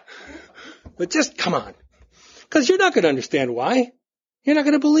 But just come on. Because you're not going to understand why. You're not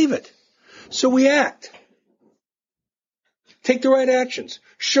going to believe it. So we act. Take the right actions.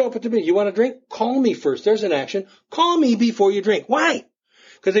 Show up at the meeting. You want a drink? Call me first. There's an action. Call me before you drink. Why?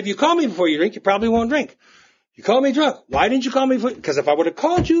 Because if you call me before you drink, you probably won't drink. You call me drunk. Why didn't you call me before? Because if I would have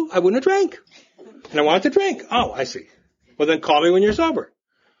called you, I wouldn't have drank. And I wanted to drink. Oh, I see. Well, then call me when you're sober.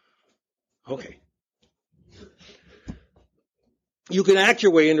 Okay. You can act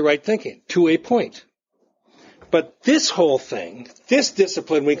your way into right thinking to a point. But this whole thing, this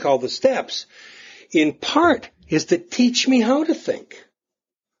discipline we call the steps, in part is to teach me how to think.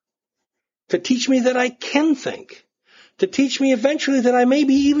 To teach me that I can think. To teach me eventually that I may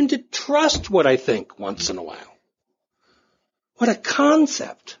be even to trust what I think once in a while. What a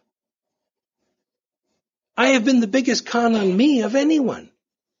concept. I have been the biggest con on me of anyone.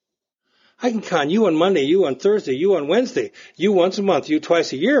 I can con you on Monday, you on Thursday, you on Wednesday, you once a month, you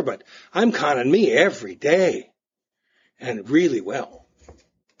twice a year, but I'm conning me every day. And really well.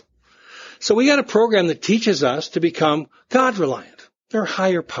 So we got a program that teaches us to become God-reliant, or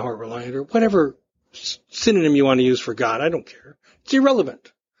higher power reliant, or whatever synonym you want to use for God. I don't care. It's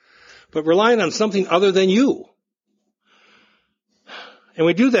irrelevant. But reliant on something other than you. And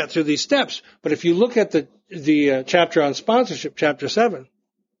we do that through these steps. But if you look at the chapter on sponsorship, chapter 7,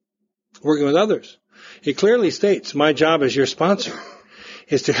 working with others, it clearly states, my job as your sponsor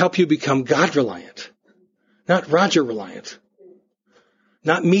is to help you become God-reliant. Not Roger reliant,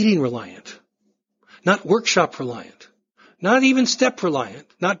 not meeting reliant, not workshop reliant, not even step reliant,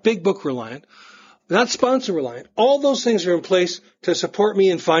 not big book reliant, not sponsor reliant. All those things are in place to support me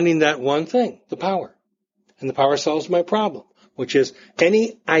in finding that one thing, the power. And the power solves my problem, which is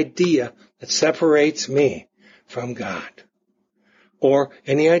any idea that separates me from God. Or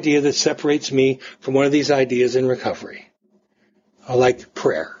any idea that separates me from one of these ideas in recovery. Like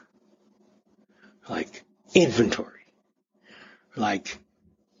prayer. Like inventory. Like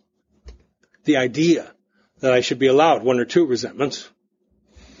the idea that I should be allowed one or two resentments.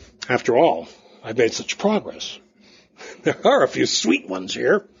 After all, I've made such progress. There are a few sweet ones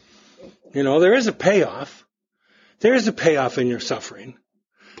here. You know, there is a payoff. There is a payoff in your suffering.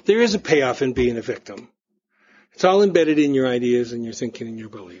 There is a payoff in being a victim. It's all embedded in your ideas and your thinking and your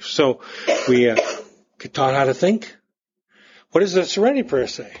beliefs. So we get taught how to think. What does the Serenity Prayer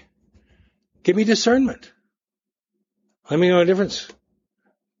say? Give me discernment. Let me know the difference.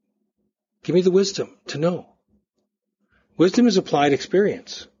 Give me the wisdom to know. Wisdom is applied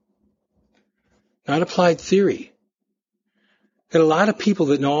experience, not applied theory. And a lot of people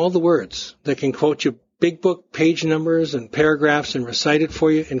that know all the words, that can quote you big book page numbers and paragraphs and recite it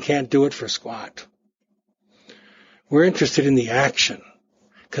for you and can't do it for squat. We're interested in the action,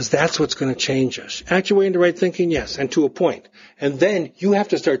 because that's what's going to change us. Act your way into right thinking, yes, and to a point. And then you have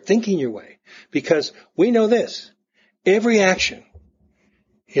to start thinking your way, because we know this. Every action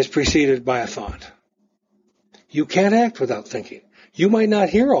is preceded by a thought. You can't act without thinking. You might not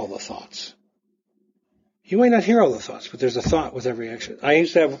hear all the thoughts. But there's a thought with every action. I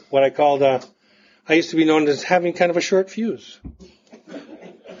used to have what I called, I used to be known as having kind of a short fuse.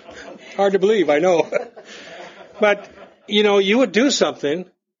 Hard to believe, I know. But, you know, you would do something,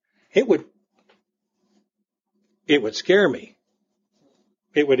 it would scare me.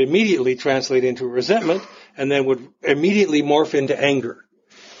 It would immediately translate into resentment, and then would immediately morph into anger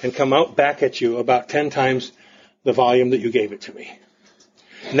and come out back at you about 10 times the volume that you gave it to me.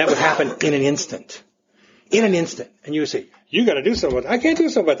 And that would happen in an instant. In an instant. And you would say, you got to do something about that. I can't do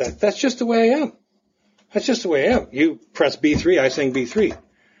something about that. That's just the way I am. That's just the way I am. You press B3, I sing B3.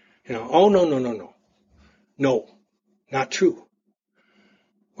 You know, oh, no. No, not true.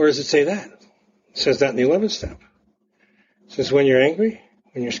 Where does it say that? It says that in the 11th step. It says when you're angry,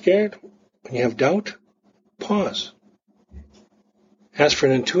 when you're scared, when you have doubt, pause. Ask for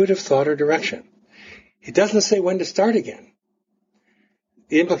an intuitive thought or direction. It doesn't say when to start again.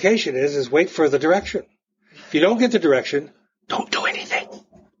 The implication is wait for the direction. If you don't get the direction, don't do anything.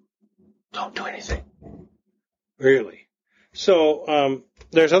 Don't do anything. Really. So,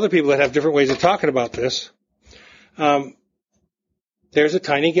 there's other people that have different ways of talking about this. There's a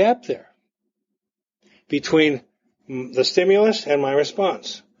tiny gap there between the stimulus and my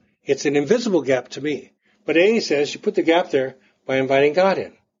response. It's an invisible gap to me. But A says you put the gap there by inviting God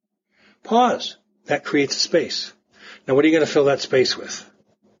in. Pause. That creates a space. Now what are you going to fill that space with?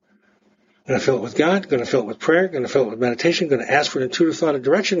 Going to fill it with God, going to fill it with prayer, going to fill it with meditation, going to ask for an intuitive thought of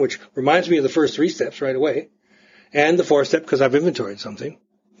direction, which reminds me of the first 3 steps right away. And the 4th step, because I've inventoried something.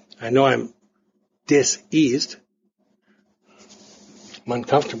 I know I'm diseased. I'm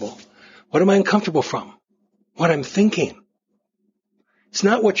uncomfortable. What am I uncomfortable from? What I'm thinking. It's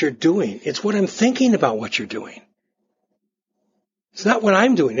not what you're doing. It's what I'm thinking about what you're doing. It's not what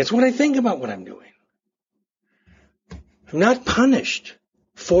I'm doing. It's what I think about what I'm doing. I'm not punished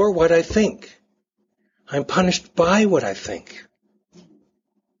for what I think. I'm punished by what I think.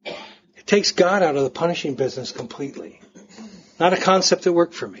 It takes God out of the punishing business completely. Not a concept that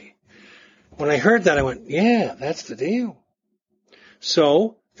worked for me. When I heard that, I went, yeah, that's the deal.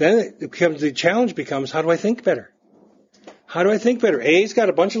 So then the challenge becomes, how do I think better? How do I think better? A's got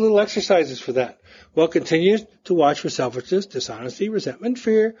a bunch of little exercises for that. Well, continue to watch for selfishness, dishonesty, resentment,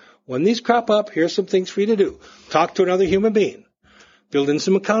 fear. When these crop up, here's some things for you to do. Talk to another human being. Build in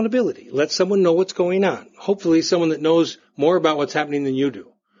some accountability. Let someone know what's going on. Hopefully someone that knows more about what's happening than you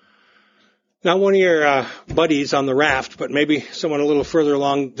do. Not one of your buddies on the raft, but maybe someone a little further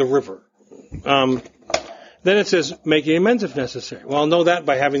along the river. Then it says, making amends if necessary. Well, I'll know that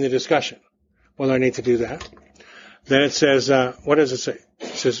by having the discussion, whether I need to do that. Then it says, what does it say? It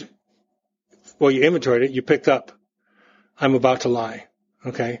says, well, you inventoried it. You picked up, I'm about to lie.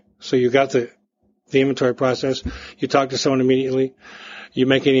 Okay? So you got the inventory process. You talk to someone immediately. You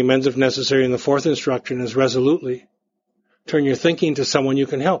make any amends if necessary. And the 4th instruction is resolutely turn your thinking to someone you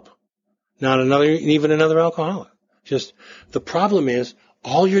can help. Not even another alcoholic. Just the problem is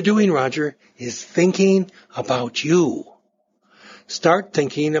all you're doing, Roger, is thinking about you. Start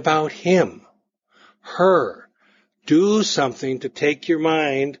thinking about him, her. Do something to take your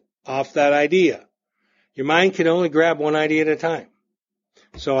mind off that idea. Your mind can only grab one idea at a time.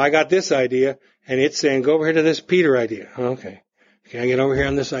 So I got this idea, and it's saying, go over here to this Peter idea. Okay, I get over here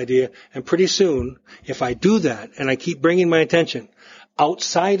on this idea. And pretty soon, if I do that, and I keep bringing my attention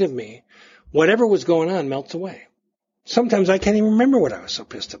outside of me, whatever was going on melts away. Sometimes I can't even remember what I was so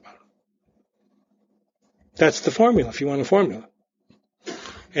pissed about. That's the formula, if you want a formula.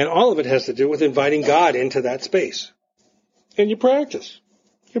 And all of it has to do with inviting God into that space. And you practice.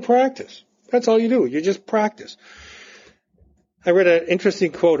 You practice. That's all you do. You just practice. I read an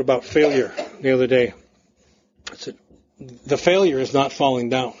interesting quote about failure the other day. It said, the failure is not falling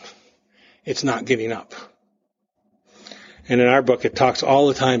down. It's not getting up. And in our book, it talks all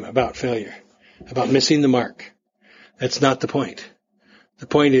the time about failure, about missing the mark. That's not the point. The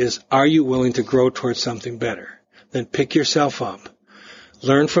point is, are you willing to grow towards something better? Then pick yourself up,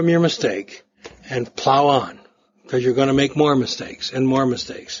 learn from your mistake, and plow on, because you're going to make more mistakes and more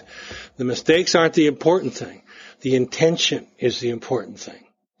mistakes. The mistakes aren't the important thing. The intention is the important thing.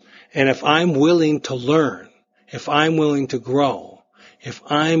 And if I'm willing to learn, if I'm willing to grow, if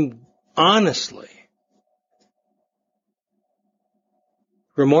I'm honestly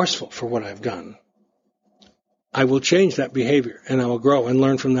remorseful for what I've done, I will change that behavior and I will grow and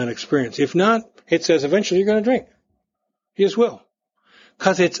learn from that experience. If not, it says eventually you're going to drink. You just will.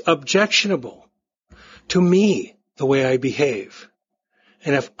 Because it's objectionable to me the way I behave.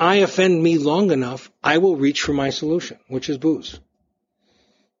 And if I offend me long enough, I will reach for my solution, which is booze.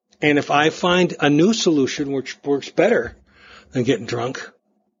 And if I find a new solution which works better than getting drunk,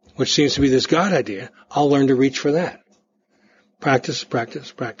 which seems to be this God idea, I'll learn to reach for that. Practice,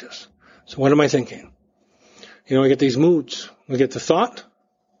 practice, practice. So what am I thinking? You know, we get these moods. We get the thought,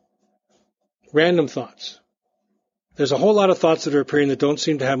 random thoughts. There's a whole lot of thoughts that are appearing that don't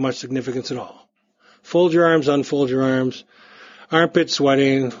seem to have much significance at all. Fold your arms, unfold your arms, armpit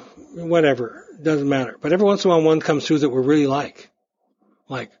sweating, whatever. Doesn't matter. But every once in a while one comes through that we're really like,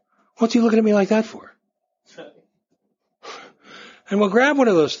 what's he looking at me like that for? And we'll grab one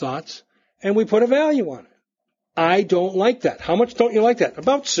of those thoughts and we put a value on it. I don't like that. How much don't you like that?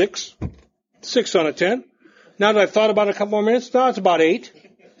 About 6. 6 on a 10. Now that I've thought about it a couple more minutes, now it's about 8.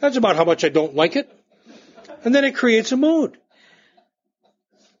 That's about how much I don't like it. And then it creates a mood.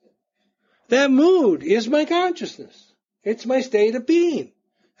 That mood is my consciousness. It's my state of being.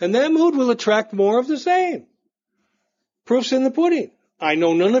 And that mood will attract more of the same. Proof's in the pudding. I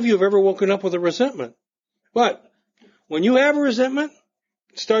know none of you have ever woken up with a resentment. But when you have a resentment,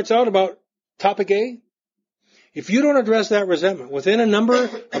 it starts out about topic A. If you don't address that resentment within a number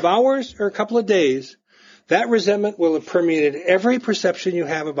of hours or a couple of days, that resentment will have permeated every perception you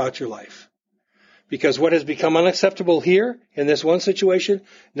have about your life. Because what has become unacceptable here in this one situation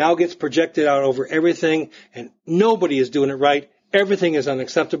now gets projected out over everything, and nobody is doing it right Everything is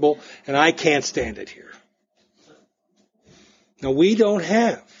unacceptable, and I can't stand it here. Now, we don't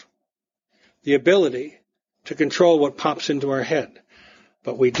have the ability to control what pops into our head,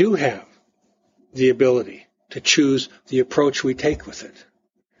 but we do have the ability to choose the approach we take with it.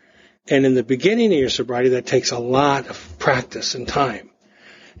 And in the beginning of your sobriety, that takes a lot of practice and time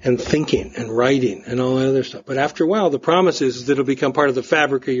and thinking and writing and all that other stuff. But after a while, the promise is that it'll become part of the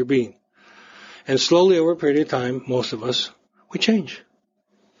fabric of your being. And slowly over a period of time, most of us, we change.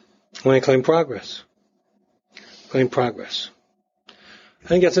 When I claim progress. Claim progress. I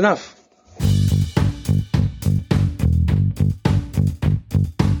think that's enough.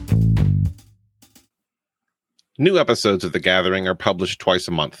 New episodes of The Gathering are published twice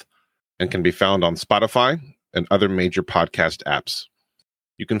a month and can be found on Spotify and other major podcast apps.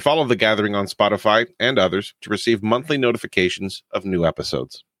 You can follow The Gathering on Spotify and others to receive monthly notifications of new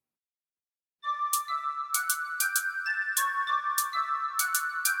episodes.